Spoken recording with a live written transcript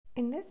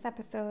In this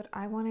episode,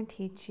 I want to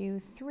teach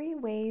you 3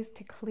 ways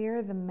to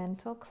clear the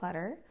mental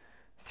clutter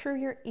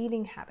through your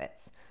eating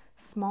habits.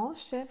 Small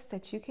shifts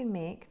that you can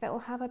make that will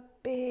have a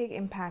big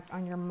impact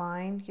on your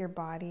mind, your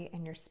body,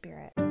 and your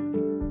spirit.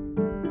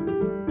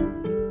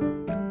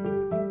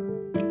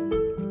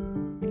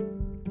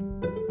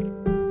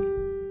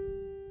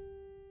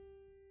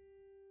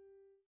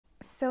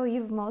 So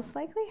you've most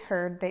likely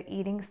heard that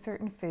eating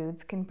certain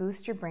foods can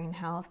boost your brain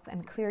health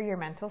and clear your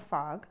mental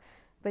fog,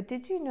 but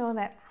did you know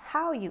that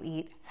how you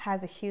eat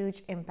has a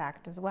huge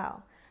impact as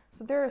well?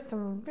 So there are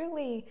some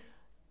really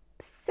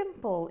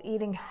simple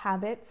eating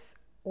habits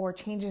or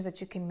changes that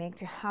you can make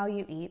to how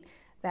you eat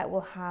that will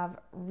have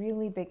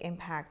really big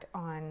impact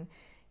on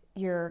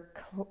your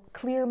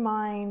clear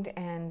mind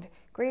and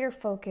greater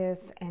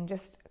focus and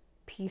just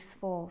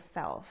peaceful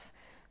self.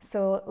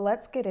 So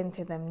let's get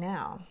into them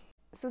now.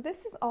 So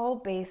this is all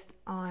based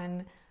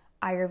on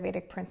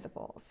Ayurvedic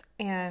principles,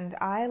 and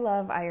I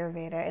love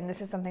Ayurveda, and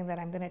this is something that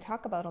I'm going to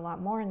talk about a lot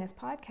more in this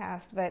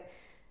podcast, but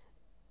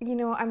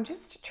I'm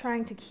just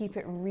trying to keep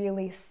it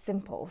really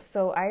simple.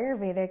 So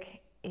Ayurvedic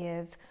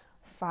is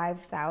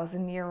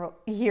 5,000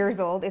 years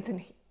old. It's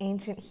an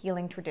ancient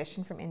healing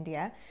tradition from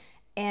India,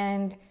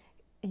 and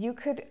you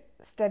could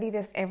study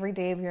this every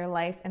day of your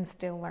life and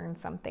still learn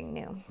something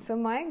new. So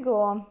my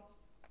goal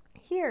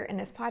here in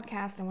this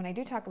podcast, and when I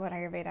do talk about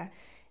Ayurveda,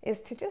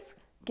 is to just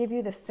give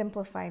you the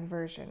simplified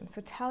version. So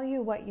tell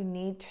you what you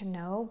need to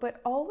know, but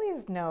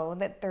always know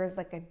that there's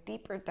like a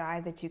deeper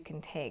dive that you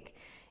can take.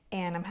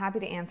 And I'm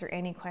happy to answer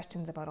any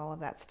questions about all of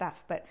that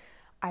stuff, but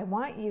I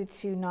want you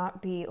to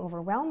not be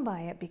overwhelmed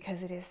by it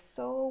because it is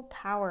so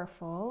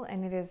powerful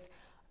and it is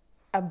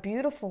a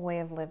beautiful way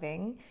of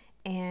living.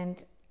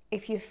 And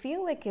if you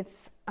feel like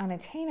it's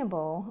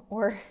unattainable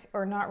or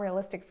not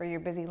realistic for your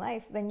busy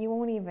life, then you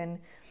won't even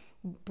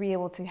be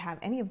able to have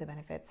any of the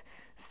benefits.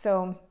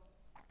 So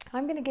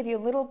I'm going to give you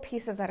little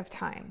pieces at a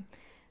time.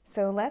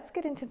 So let's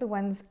get into the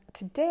ones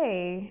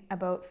today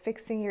about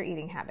fixing your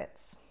eating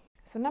habits.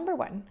 So number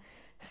 1,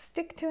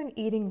 stick to an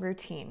eating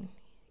routine.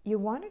 You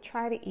want to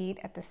try to eat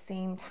at the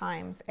same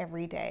times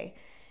every day.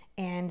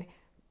 And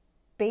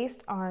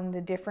based on the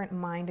different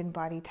mind and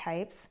body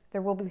types,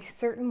 there will be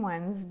certain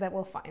ones that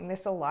will find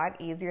this a lot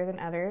easier than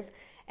others,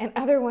 and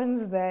other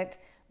ones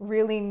that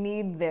really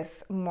need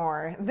this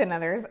more than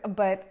others.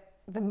 But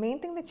the main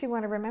thing that you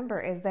want to remember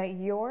is that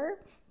your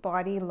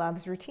body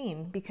loves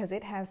routine because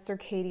it has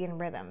circadian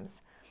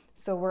rhythms.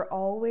 So we're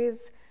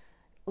always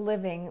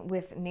living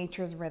with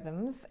nature's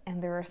rhythms,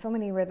 and there are so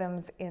many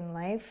rhythms in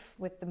life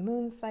with the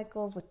moon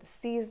cycles, with the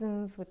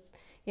seasons, with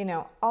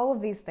all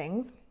of these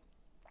things.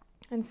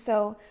 And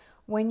so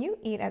when you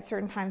eat at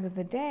certain times of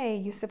the day,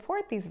 you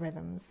support these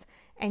rhythms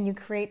and you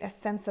create a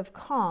sense of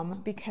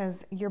calm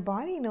because your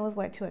body knows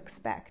what to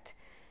expect.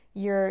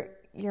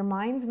 Your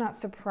mind's not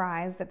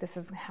surprised that this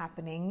is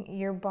happening.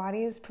 Your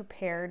body is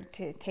prepared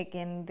to take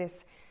in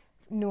this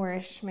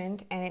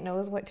nourishment and it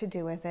knows what to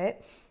do with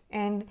it.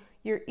 And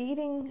you're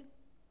eating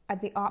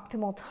at the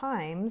optimal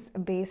times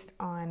based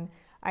on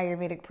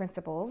Ayurvedic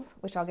principles,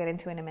 which I'll get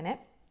into in a minute.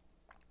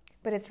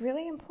 But it's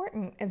really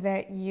important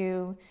that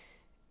you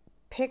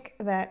pick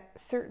that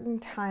certain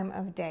time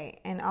of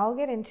day. And I'll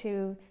get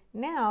into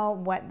now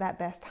what that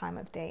best time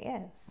of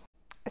day is.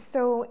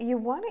 So you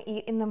want to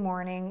eat in the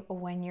morning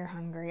when you're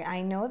hungry.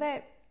 I know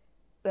that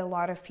a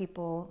lot of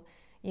people,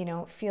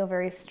 feel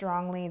very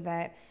strongly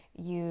that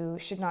you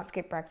should not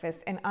skip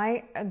breakfast. And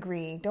I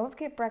agree. Don't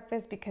skip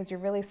breakfast because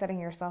you're really setting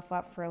yourself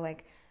up for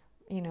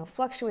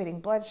fluctuating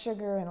blood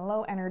sugar and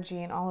low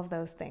energy and all of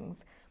those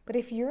things. But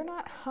if you're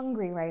not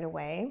hungry right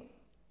away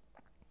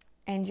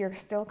and you're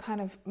still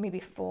kind of maybe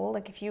full,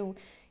 like if you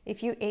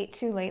ate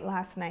too late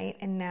last night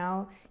and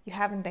now you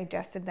haven't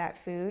digested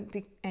that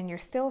food and you're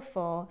still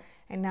full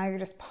and now you're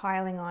just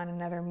piling on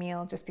another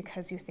meal just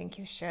because you think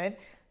you should,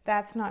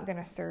 that's not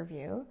going to serve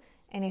you.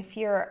 And if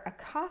you're a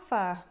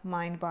Kapha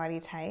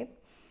mind-body type,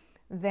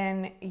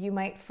 then you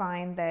might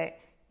find that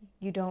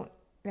you don't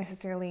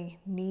necessarily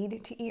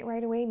need to eat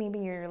right away. Maybe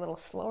you're a little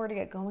slower to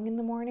get going in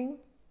the morning.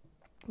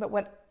 But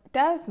what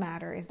does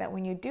matter is that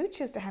when you do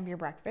choose to have your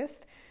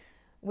breakfast,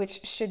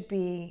 which should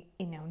be,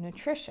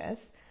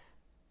 nutritious,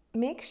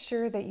 make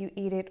sure that you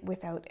eat it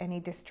without any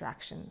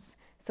distractions.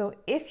 So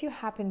if you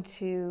happen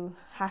to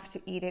have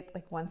to eat it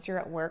like once you're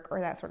at work or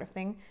that sort of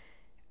thing,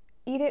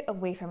 eat it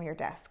away from your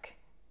desk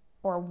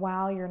or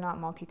while you're not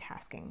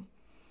multitasking.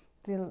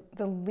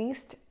 The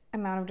least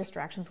amount of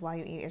distractions while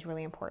you eat is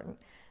really important.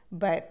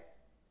 But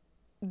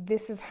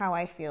this is how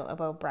I feel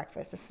about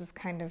breakfast. This is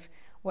kind of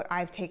what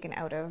I've taken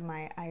out of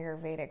my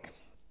Ayurvedic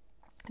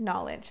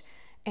knowledge.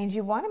 And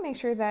you want to make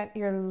sure that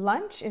your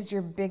lunch is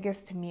your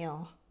biggest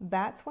meal.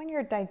 That's when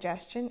your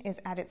digestion is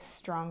at its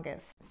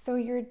strongest. So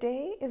your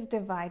day is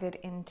divided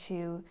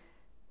into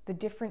the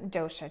different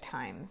dosha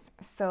times.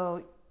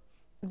 So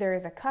there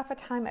is a Kapha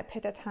time, a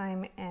Pitta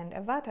time, and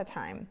a Vata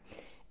time.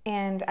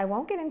 And I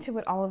won't get into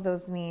what all of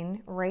those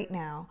mean right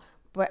now,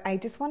 but I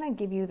just want to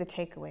give you the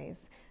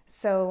takeaways.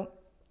 So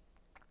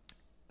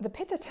the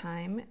Pitta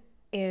time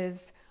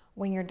is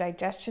when your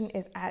digestion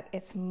is at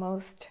its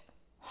most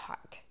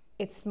hot.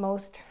 It's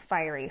most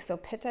fiery. So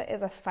Pitta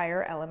is a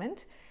fire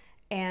element,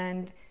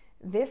 and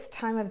this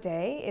time of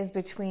day is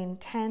between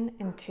 10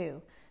 and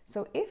 2.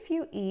 So if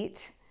you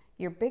eat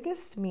your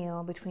biggest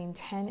meal between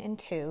 10 and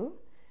 2,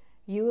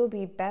 you will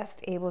be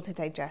best able to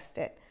digest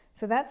it.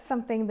 So that's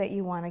something that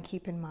you want to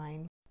keep in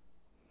mind.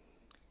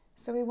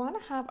 So we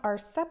want to have our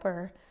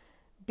supper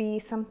be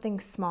something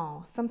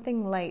small,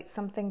 something light,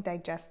 something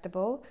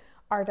digestible.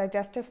 Our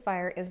digestive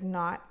fire is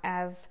not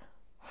as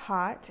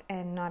hot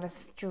and not as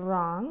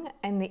strong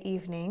in the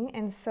evening,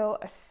 and so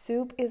a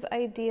soup is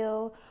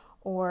ideal,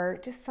 or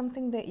just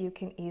something that you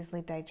can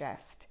easily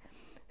digest.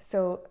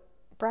 So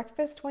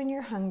breakfast when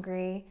you're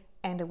hungry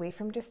and away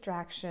from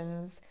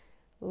distractions,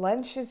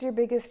 lunch is your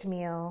biggest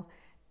meal,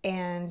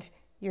 and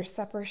your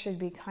supper should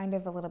be kind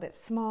of a little bit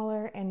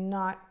smaller and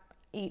not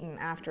eaten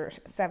after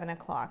 7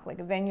 o'clock.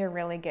 Like then you're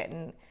really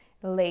getting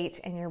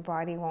late and your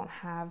body won't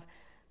have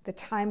the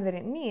time that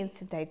it needs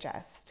to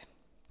digest.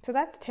 So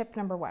that's tip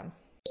number 1.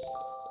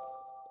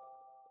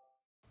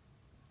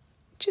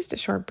 Just a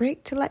short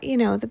break to let you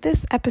know that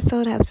this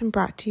episode has been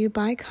brought to you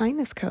by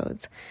Kindness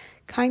Codes.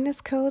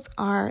 Kindness Codes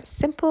are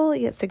simple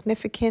yet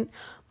significant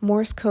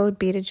Morse code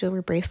beaded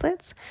jewelry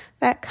bracelets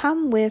that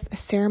come with a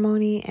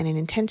ceremony and an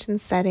intention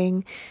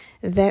setting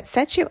that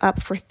sets you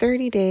up for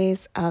 30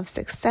 days of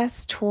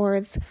success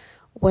towards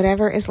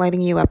whatever is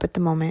lighting you up at the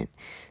moment.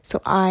 So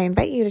I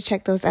invite you to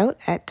check those out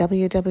at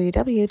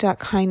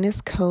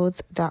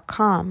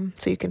www.kindnesscodes.com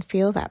so you can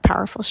feel that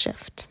powerful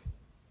shift.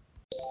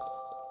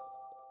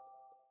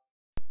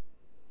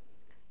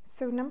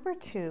 So number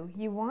 2,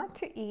 you want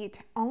to eat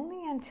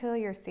only until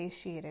you're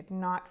satiated,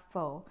 not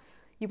full.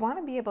 You want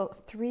to be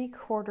about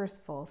 3/4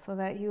 full so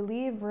that you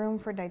leave room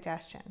for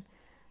digestion.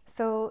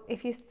 So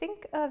if you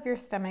think of your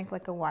stomach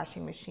like a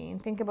washing machine,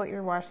 think about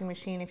your washing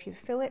machine. If you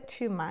fill it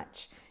too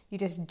much, you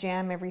just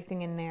jam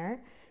everything in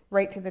there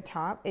right to the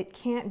top. It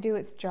can't do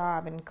its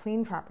job and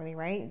clean properly,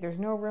 right? There's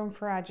no room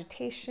for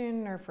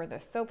agitation or for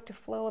the soap to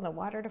flow, the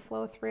water to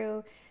flow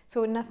through.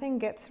 So nothing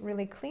gets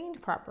really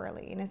cleaned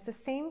properly. And it's the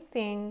same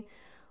thing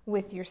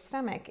with your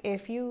stomach.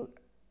 If you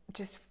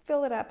just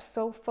fill it up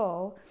so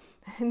full,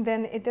 and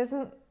then it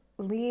doesn't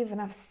leave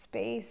enough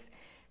space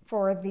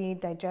for the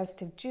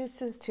digestive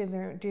juices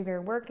to do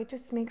their work, it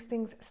just makes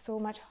things so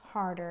much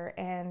harder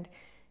and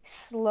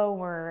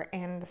slower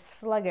and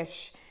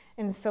sluggish.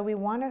 And so we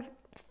want to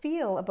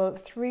feel about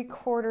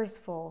 3/4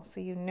 full, so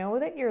you know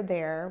that you're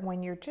there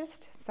when you're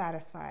just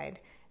satisfied,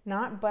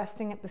 not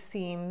busting at the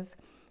seams.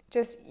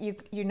 Just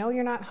you know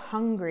you're not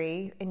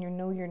hungry, and you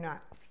know you're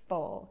not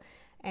full,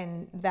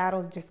 and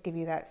that'll just give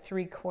you that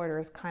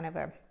 3/4 kind of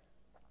a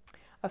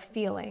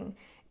feeling,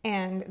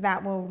 and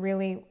that will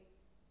really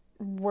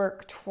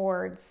work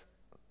towards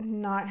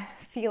not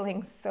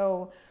feeling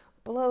so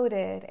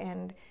bloated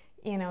and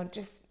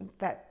just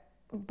that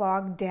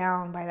bogged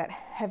down by that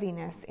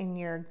heaviness in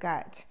your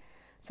gut.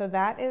 So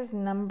that is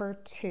number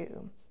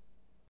 2.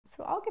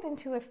 So I'll get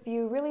into a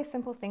few really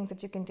simple things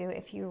that you can do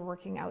if you're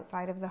working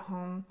outside of the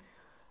home.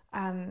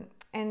 And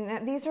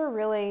these are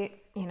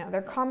really,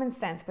 they're common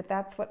sense, but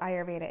that's what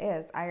Ayurveda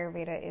is.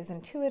 Ayurveda is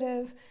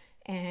intuitive.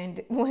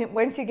 And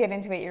once you get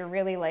into it, you're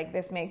really like,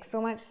 this makes so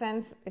much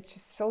sense. It's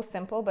just so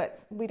simple, but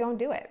we don't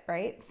do it,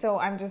 right? So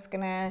I'm just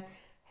going to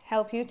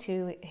help you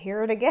to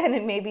hear it again.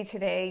 And maybe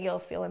today you'll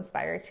feel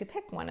inspired to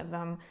pick one of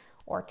them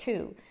or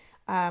 2.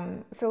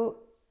 So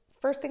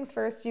first things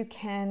first, you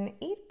can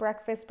eat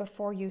breakfast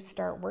before you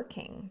start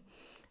working.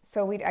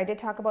 So I did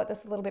talk about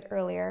this a little bit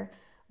earlier,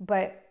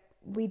 but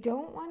we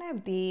don't want to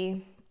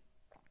be,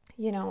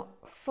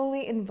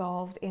 fully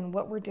involved in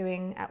what we're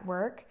doing at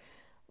work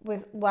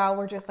while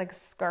we're just like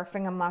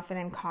scarfing a muffin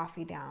and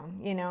coffee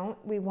down.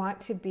 We want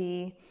to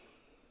be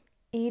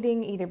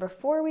eating either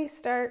before we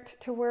start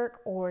to work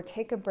or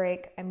take a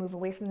break and move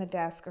away from the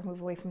desk or move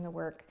away from the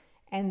work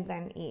and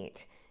then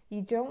eat.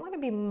 You don't want to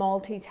be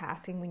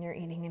multitasking when you're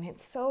eating, and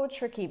it's so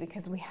tricky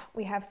because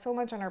we have so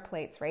much on our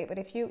plates, right? But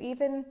if you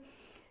even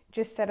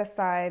just set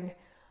aside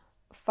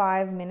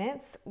 5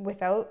 minutes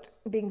without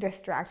being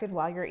distracted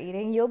while you're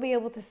eating, you'll be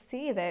able to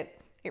see that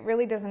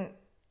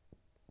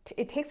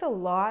it takes a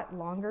lot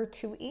longer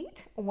to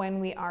eat when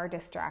we are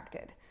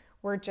distracted.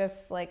 We're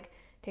just like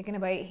taking a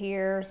bite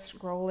here,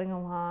 scrolling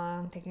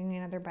along, taking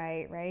another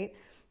bite, right?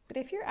 But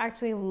if you're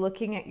actually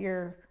looking at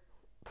your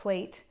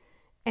plate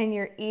and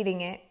you're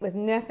eating it with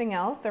nothing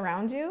else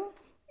around you,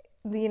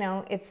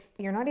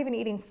 you're not even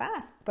eating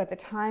fast, but the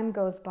time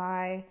goes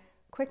by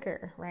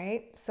quicker,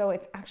 right? So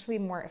it's actually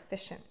more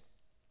efficient.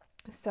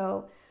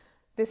 So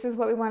this is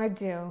what we want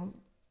to do.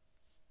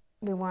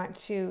 We want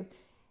to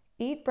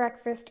eat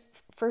breakfast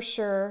for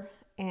sure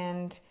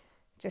and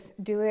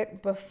just do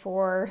it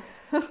before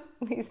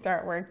we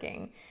start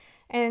working.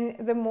 And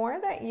the more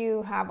that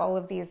you have all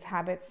of these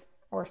habits,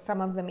 or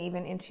some of them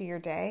even, into your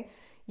day,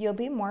 you'll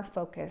be more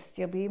focused,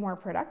 you'll be more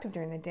productive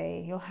during the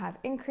day, you'll have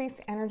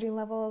increased energy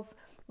levels,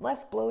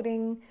 less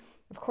bloating.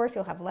 Of course,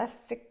 you'll have less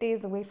sick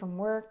days away from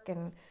work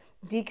and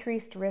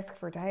decreased risk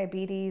for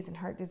diabetes and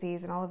heart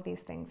disease and all of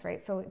these things,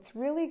 right? So it's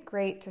really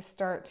great to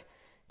start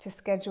to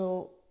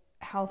schedule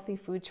healthy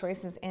food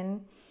choices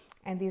in,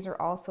 and these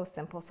are all so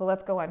simple. So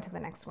let's go on to the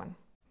next one.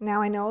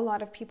 Now, I know a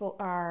lot of people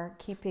are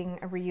keeping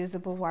a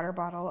reusable water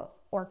bottle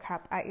or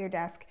cup at your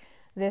desk.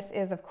 This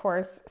is, of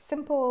course,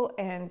 simple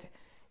and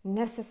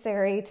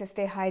necessary to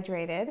stay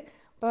hydrated,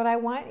 but I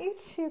want you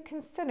to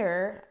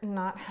consider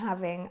not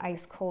having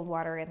ice cold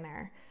water in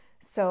there.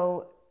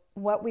 So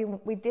what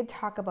we did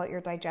talk about your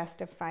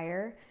digestive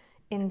fire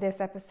in this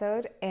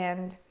episode,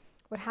 and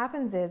what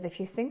happens is if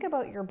you think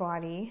about your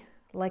body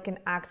like an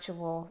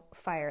actual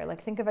fire,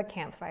 like think of a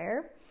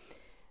campfire,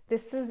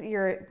 this is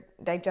your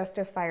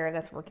digestive fire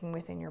that's working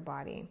within your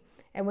body.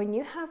 And when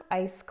you have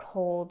ice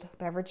cold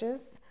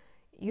beverages,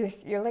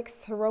 you're like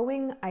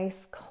throwing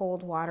ice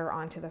cold water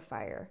onto the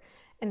fire.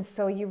 And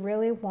so you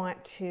really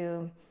want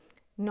to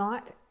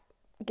not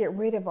get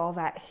rid of all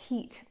that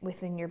heat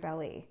within your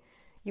belly.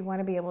 You want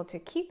to be able to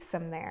keep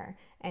some there.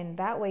 And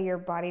that way your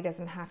body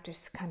doesn't have to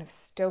kind of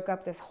stoke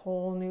up this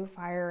whole new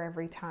fire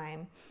every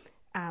time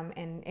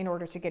and in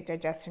order to get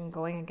digestion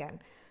going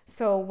again.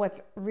 So what's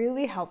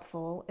really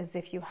helpful is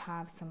if you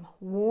have some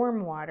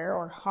warm water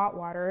or hot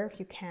water, if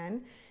you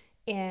can,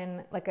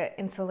 in like an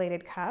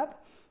insulated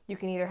cup. You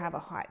can either have a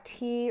hot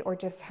tea or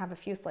just have a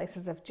few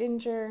slices of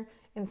ginger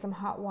in some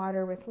hot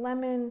water with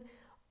lemon,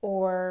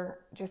 or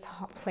just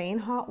plain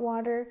hot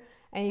water,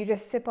 and you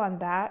just sip on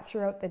that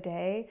throughout the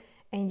day,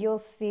 and you'll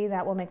see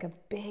that will make a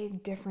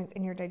big difference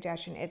in your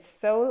digestion. It's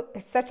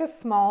such a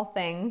small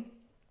thing,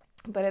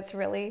 but it's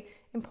really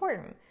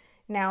important.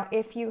 Now,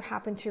 if you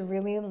happen to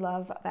really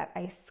love that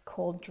ice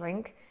cold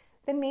drink,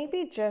 then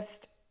maybe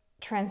just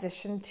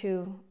transition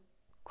to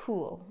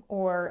cool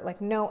or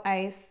like no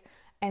ice,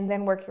 and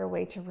then work your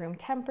way to room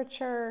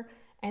temperature,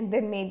 and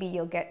then maybe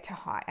you'll get to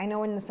hot. I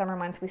know in the summer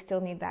months we still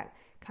need that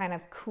kind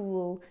of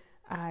cool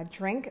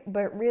drink,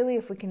 but really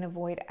if we can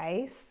avoid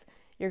ice,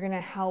 you're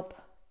gonna help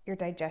your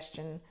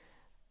digestion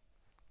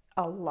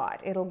a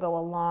lot. It'll go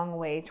a long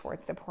way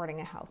towards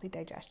supporting a healthy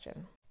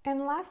digestion.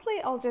 And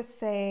lastly, I'll just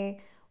say,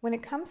 when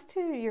it comes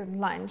to your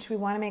lunch, we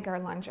wanna make our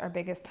lunch our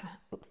biggest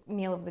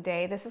meal of the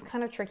day. This is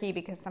kind of tricky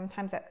because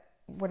sometimes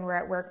when we're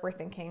at work, we're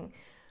thinking,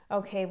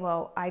 okay,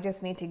 well, I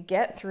just need to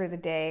get through the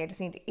day. I just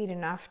need to eat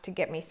enough to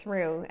get me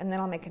through, and then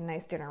I'll make a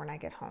nice dinner when I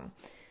get home.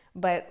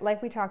 But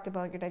like we talked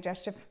about, your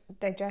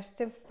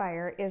digestive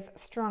fire is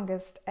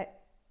strongest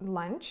at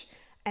lunch.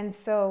 And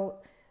so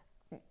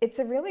it's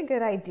a really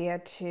good idea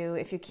to,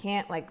 if you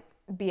can't like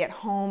be at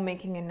home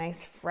making a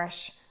nice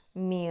fresh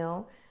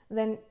meal,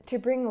 then to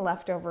bring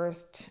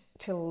leftovers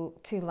to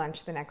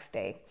lunch the next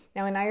day.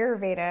 Now in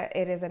Ayurveda,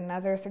 it is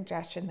another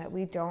suggestion that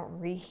we don't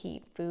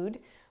reheat food,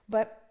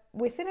 but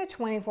within a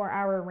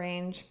 24-hour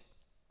range,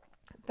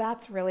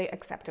 that's really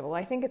acceptable.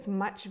 I think it's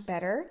much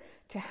better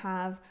to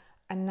have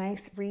a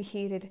nice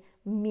reheated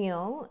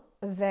meal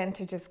than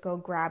to just go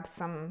grab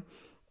some,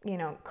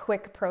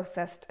 quick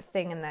processed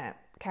thing in the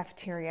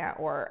cafeteria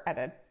or at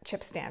a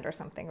chip stand or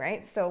something,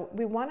 right? So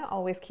we want to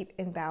always keep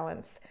in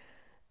balance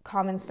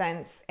common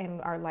sense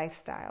and our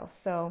lifestyle.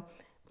 So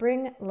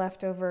bring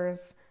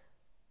leftovers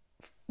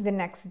the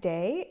next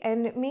day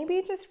and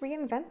maybe just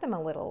reinvent them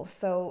a little.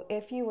 So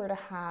if you were to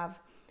have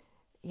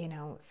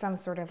some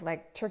sort of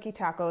like turkey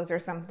tacos or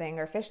something,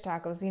 or fish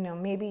tacos,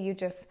 maybe you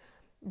just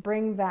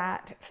bring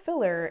that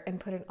filler and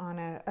put it on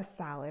a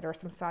salad or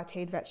some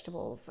sauteed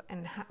vegetables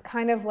and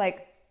kind of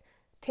like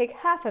take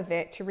half of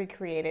it to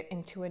recreate it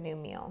into a new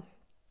meal.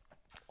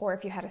 Or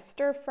if you had a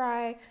stir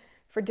fry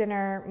for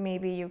dinner,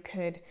 maybe you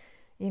could,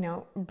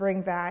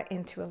 bring that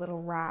into a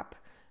little wrap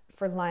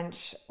for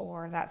lunch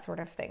or that sort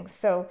of thing.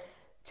 So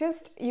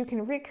just, you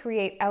can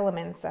recreate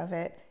elements of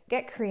it,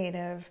 get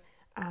creative,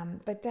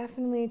 but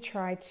definitely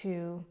try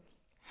to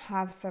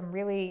have some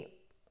really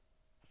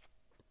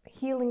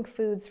healing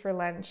foods for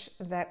lunch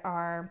that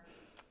are,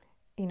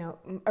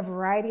 a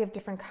variety of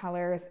different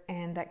colors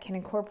and that can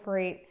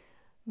incorporate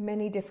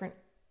many different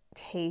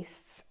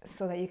tastes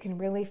so that you can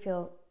really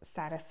feel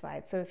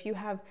satisfied. So if you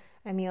have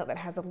a meal that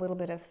has a little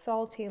bit of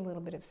salty, a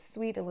little bit of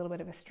sweet, a little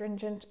bit of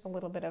astringent, a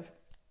little bit of,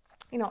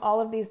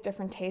 all of these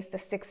different tastes, the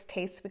 6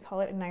 tastes we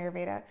call it in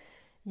Ayurveda,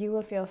 you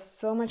will feel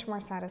so much more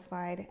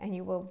satisfied and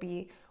you will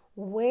be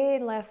way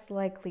less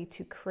likely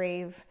to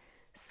crave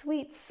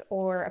sweets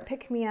or a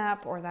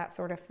pick-me-up or that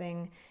sort of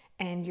thing,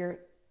 and your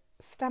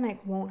stomach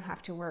won't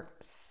have to work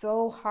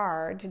so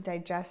hard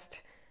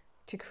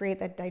to create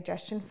that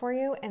digestion for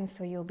you, and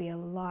so you'll be a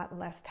lot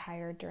less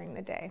tired during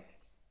the day.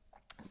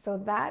 So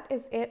that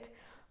is it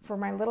for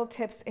my little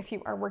tips if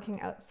you are working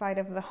outside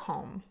of the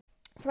home.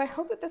 So I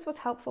hope that this was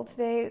helpful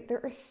today. There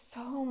is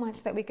so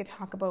much that we could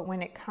talk about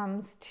when it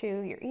comes to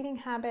your eating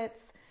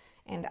habits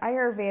and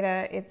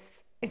Ayurveda.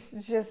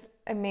 It's just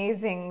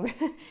amazing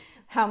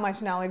how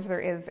much knowledge there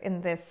is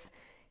in this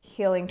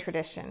healing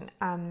tradition.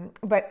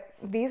 But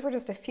these were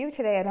just a few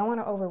today. I don't want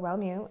to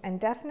overwhelm you. And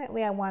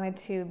definitely I wanted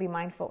to be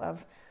mindful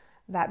of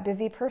that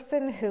busy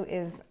person who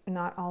is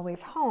not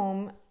always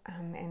home,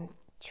 and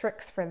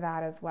tricks for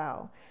that as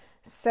well.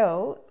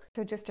 So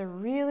just a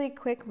really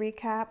quick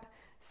recap.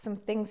 Some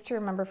things to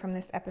remember from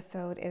this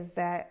episode is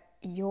that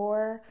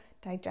your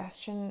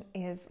digestion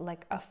is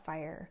like a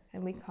fire,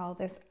 and we call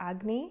this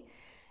Agni,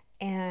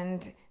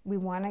 and we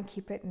want to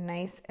keep it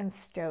nice and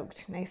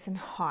stoked, nice and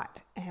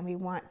hot, and we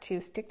want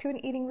to stick to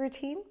an eating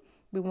routine.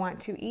 We want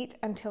to eat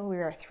until we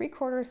are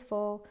 3/4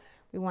 full.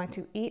 We want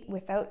to eat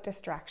without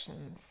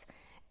distractions.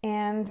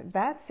 And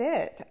that's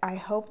it. I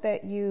hope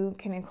that you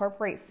can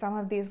incorporate some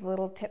of these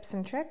little tips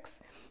and tricks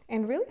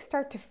and really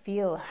start to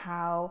feel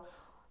how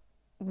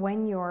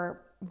when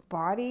your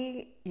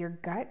body, your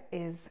gut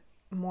is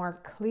more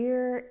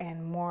clear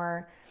and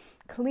more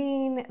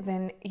clean,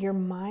 then your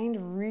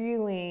mind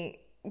really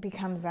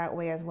becomes that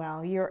way as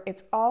well.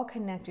 It's all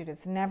connected.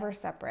 It's never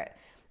separate.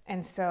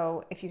 And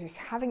so if you're just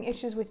having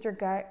issues with your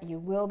gut, you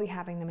will be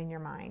having them in your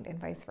mind, and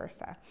vice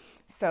versa.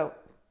 So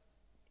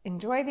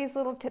enjoy these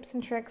little tips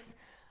and tricks.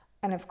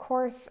 And of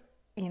course,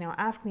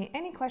 ask me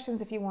any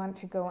questions if you want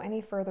to go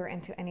any further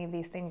into any of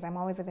these things. I'm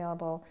always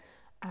available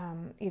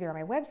either on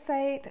my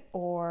website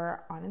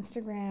or on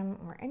Instagram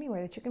or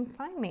anywhere that you can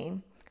find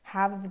me.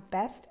 Have the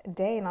best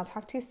day, and I'll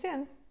talk to you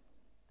soon.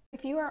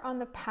 If you are on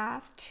the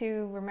path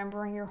to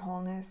remembering your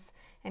wholeness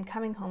and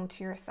coming home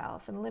to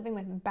yourself and living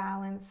with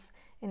balance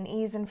and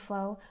ease and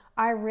flow,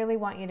 I really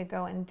want you to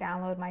go and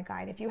download my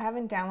guide. If you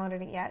haven't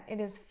downloaded it yet, it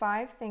is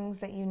 5 things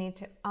that you need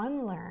to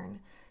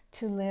unlearn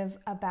to live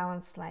a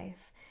balanced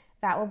life.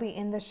 That will be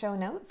in the show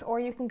notes, or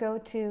you can go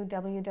to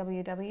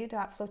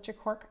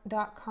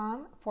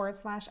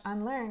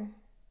www.floatyourcork.com/unlearn.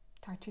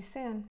 Talk to you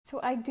soon. So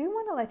I do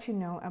want to let you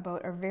know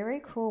about a very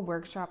cool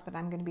workshop that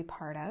I'm going to be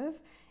part of.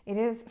 It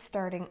is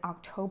starting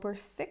October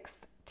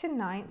 6th to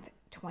 9th,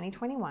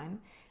 2021,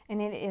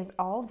 and it is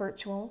all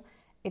virtual.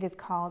 It is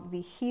called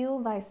the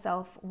Heal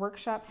Thyself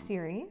Workshop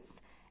Series.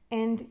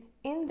 And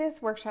in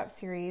this workshop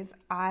series,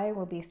 I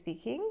will be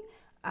speaking,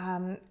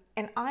 and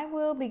I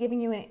will be giving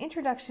you an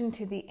introduction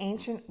to the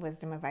ancient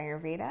wisdom of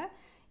Ayurveda.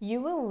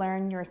 You will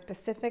learn your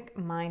specific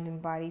mind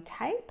and body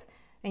type,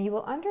 and you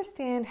will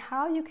understand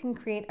how you can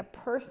create a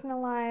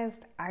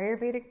personalized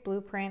Ayurvedic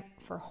blueprint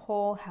for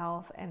whole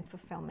health and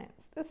fulfillment.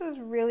 This is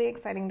really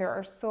exciting. There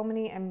are so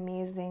many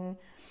amazing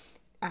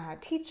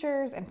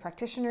teachers and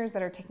practitioners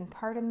that are taking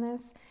part in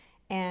this,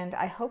 and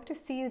I hope to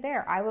see you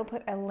there. I will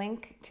put a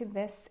link to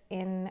this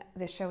in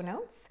the show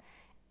notes,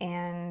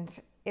 and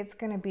it's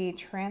going to be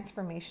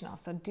transformational.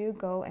 So do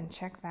go and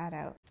check that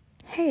out.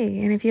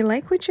 Hey, and if you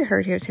like what you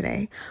heard here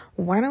today,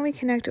 why don't we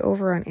connect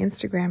over on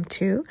Instagram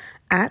too,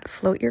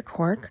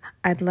 @FloatYourCork.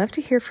 I'd love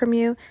to hear from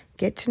you,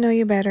 get to know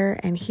you better,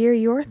 and hear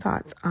your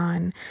thoughts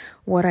on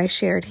what I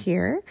shared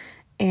here,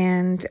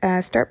 and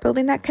start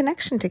building that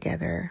connection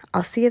together.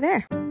 I'll see you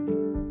there.